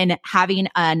in having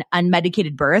an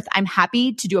unmedicated birth, I'm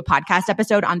happy to do a podcast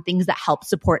episode on things that help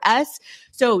support us.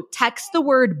 So text the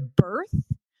word birth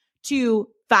to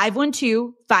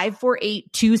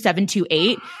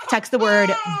 512-548-2728. Text the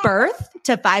word birth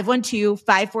to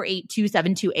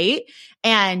 512-548-2728.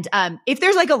 And if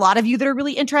there's like a lot of you that are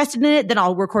really interested in it, then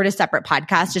I'll record a separate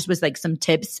podcast just with like some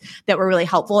tips that were really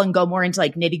helpful and go more into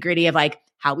like nitty gritty of like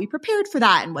how we prepared for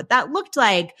that and what that looked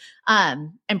like,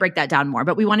 and break that down more.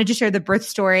 But we wanted to share the birth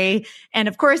story. And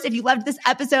of course, if you loved this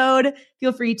episode,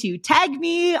 feel free to tag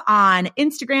me on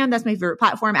Instagram. That's my favorite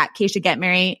platform, at Keisha Get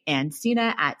Merry, and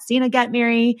Sina at Sina Get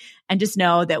Merry. And just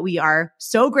know that we are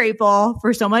so grateful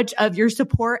for so much of your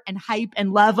support and hype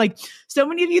and love. Like so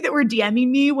many of you that were DMing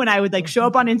me when I would like show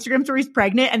up on Instagram stories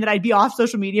pregnant and then I'd be off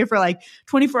social media for like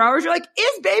 24 hours. You're like,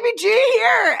 is baby G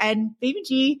here? And baby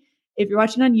G, if you're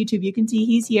watching on YouTube, you can see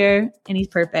he's here and he's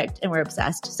perfect and we're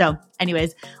obsessed. So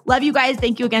anyways, love you guys.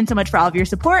 Thank you again so much for all of your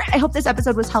support. I hope this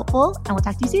episode was helpful and we'll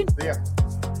talk to you soon. See ya.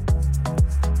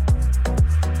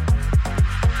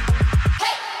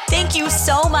 Thank you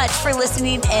so much for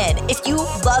listening in. If you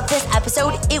love this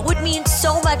episode, it would mean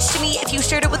so much to me if you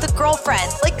shared it with a girlfriend.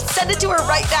 Like send it to her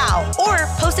right now or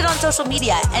post it on social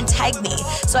media and tag me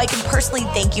so I can personally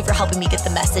thank you for helping me get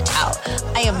the message out.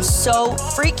 I am so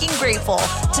freaking grateful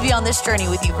to be on this journey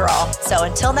with you, girl. So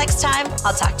until next time,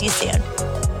 I'll talk to you soon.